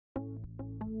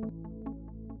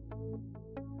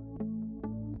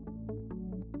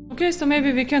Okay, so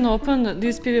maybe we can open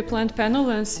this PV plant panel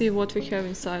and see what we have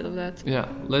inside of that. Yeah,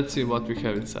 let's see what we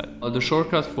have inside. The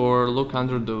shortcut for look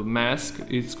under the mask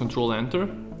is Control Enter.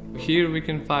 Here we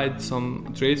can find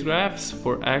some trace graphs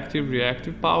for active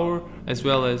reactive power as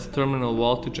well as terminal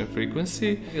voltage and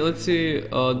frequency. Let's see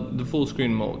the full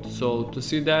screen mode. So to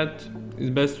see that is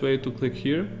the best way to click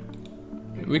here.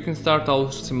 We can start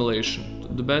our simulation.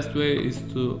 The best way is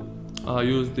to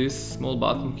use this small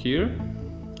button here.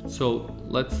 So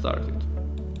let's start it.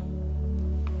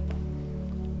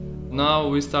 Now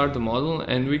we start the model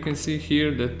and we can see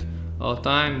here that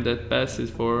time that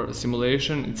passes for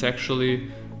simulation, it's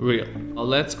actually real.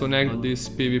 Let's connect this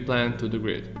PV plant to the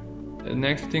grid. The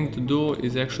next thing to do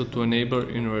is actually to enable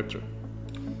inverter.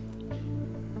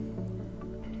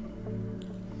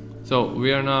 So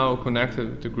we are now connected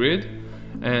with the grid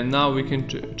and now we can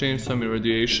change some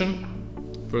irradiation.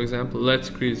 For example, let's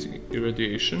increase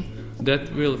irradiation.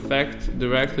 That will affect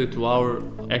directly to our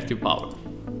active power.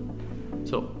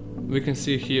 So we can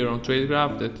see here on trade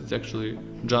graph that it's actually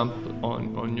jumped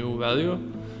on new value.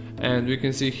 And we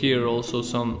can see here also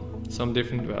some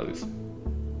different values.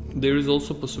 There is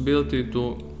also possibility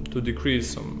to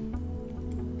decrease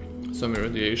some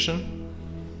irradiation.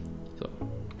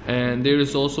 And there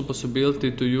is also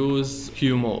possibility to use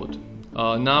Q mode.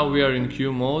 Now we are in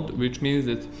Q mode, which means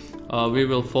that we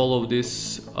will follow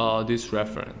this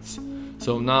reference.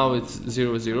 So now it's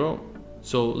 0, 0.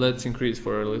 So let's increase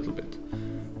for a little bit.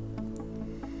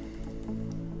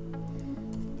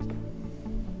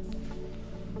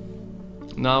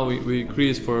 Now we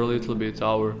increase for a little bit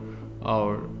our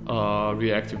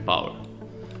reactive power.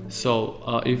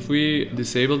 So if we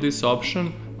disable this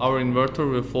option, our inverter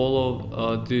will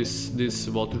follow this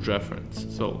voltage reference.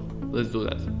 So let's do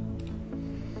that.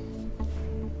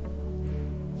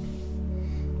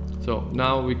 So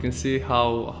now we can see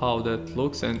how that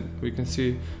looks, and we can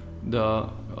see the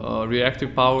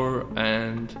reactive power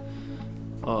and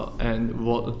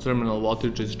terminal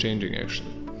voltage is changing actually.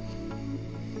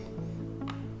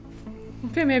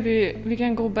 Okay, maybe we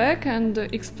can go back and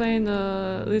explain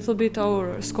a little bit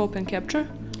our scope and capture.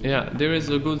 Yeah, there is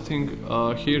a good thing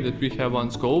here that we have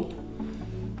on scope.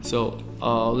 So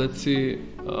let's see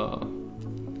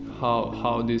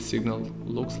how this signal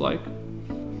looks like.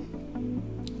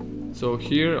 So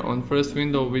here on first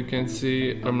window we can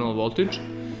see terminal voltage,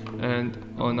 and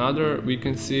on other we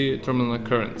can see terminal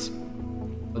currents.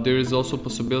 There is also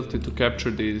possibility to capture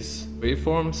these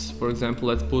waveforms. For example,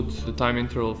 let's put the time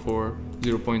interval for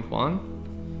 0.1.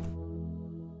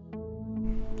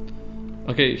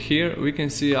 Okay, here we can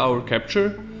see our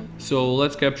capture. So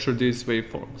let's capture these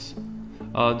waveforms.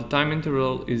 The time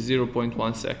interval is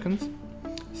 0.1 seconds.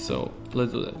 So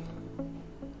let's do that.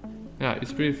 Yeah,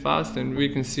 it's pretty fast, and we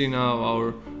can see now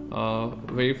our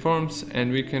waveforms,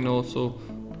 and we can also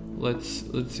let's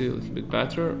see a little bit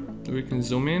better. We can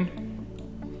zoom in,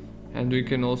 and we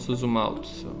can also zoom out.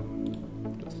 So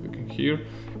just looking here,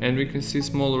 and we can see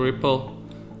small ripple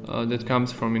that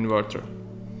comes from inverter.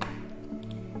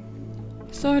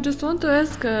 So I just want to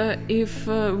ask if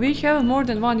we have more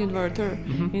than one inverter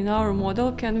in our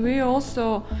model, can we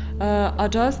also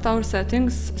adjust our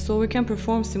settings so we can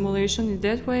perform simulation in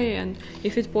that way? And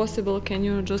if it's possible, can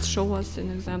you just show us an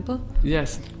example?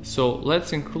 Yes, so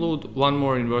let's include one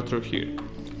more inverter here.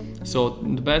 So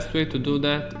the best way to do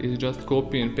that is just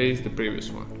copy and paste the previous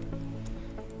one.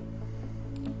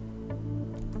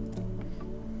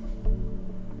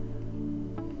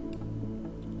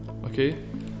 Okay.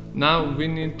 Now we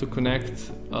need to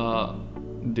connect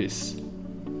this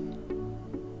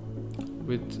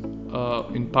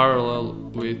in parallel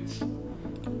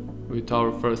with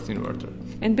our first inverter.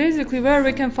 And basically where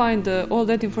we can find all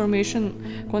that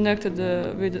information connected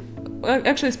with,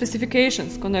 actually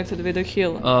specifications connected with the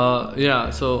HIL. Yeah,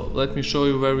 so let me show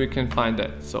you where we can find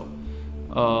that. So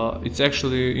it's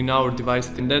actually in our device.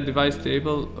 In that device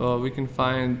table we can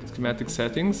find schematic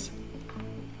settings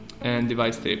and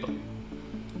device table.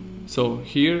 So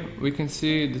here we can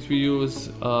see that we use,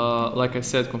 like I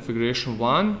said, configuration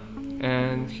 1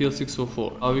 and HIL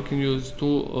 604. We can use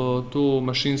two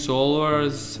machine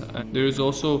solvers. There is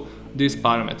also this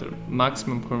parameter,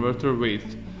 maximum converter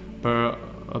weight per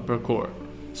core.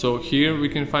 So here we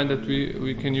can find that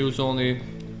we can use only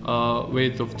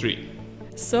weight of 3.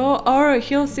 So our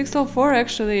HIL 604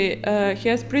 actually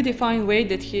has predefined weight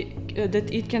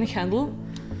that it can handle.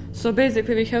 So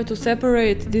basically we have to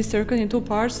separate this circuit in two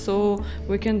parts so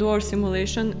we can do our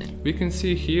simulation. We can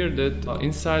see here that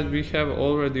inside we have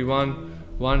already one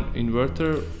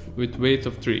inverter with weight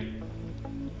of 3.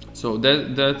 So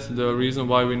that's the reason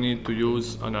why we need to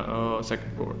use a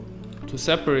second core. To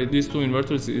separate these two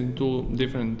inverters into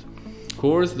different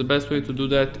cores, the best way to do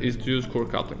that is to use core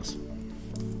couplings.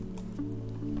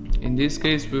 In this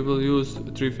case we will use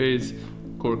 3-phase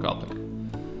core coupling.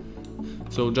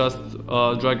 So just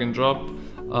drag and drop,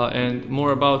 and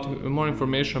more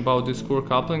information about this core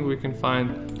coupling we can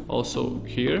find also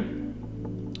here.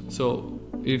 So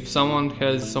if someone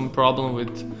has some problem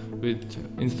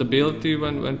with instability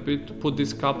when we put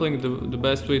this coupling, the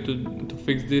best way to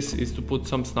fix this is to put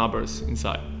some snubbers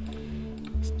inside.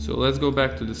 So let's go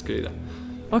back to the SCADA.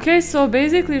 Okay, so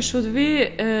basically, should we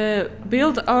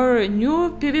build our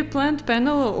new PV plant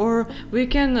panel, or we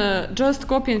can just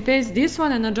copy and paste this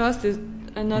one and adjust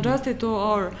it to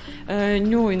our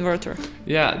new inverter?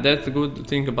 Yeah, that's the good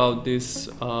thing about this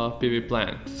PV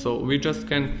plant. So we just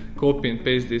can copy and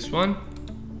paste this one.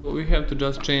 We have to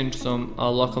just change some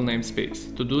local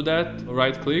namespace. To do that,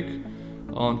 right click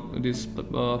on this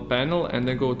panel and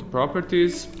then go to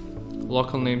Properties,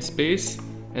 Local Namespace,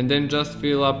 and then just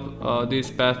fill up this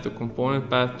path to component,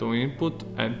 path to input,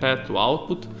 and path to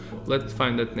output. Let's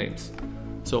find that names.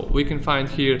 So we can find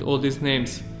here all these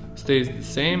names stays the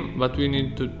same, but we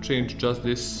need to change just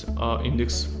this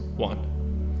index 1.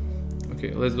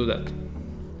 Okay, let's do that.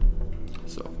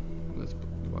 So let's put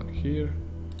one here,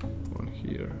 one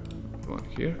here, one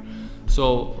here.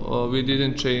 So we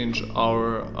didn't change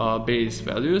our base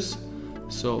values.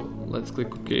 So let's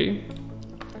click OK,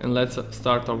 and let's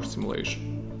start our simulation.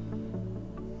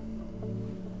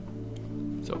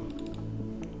 So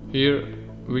here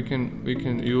we can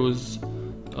use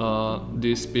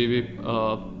this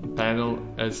PV panel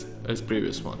as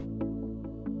previous one.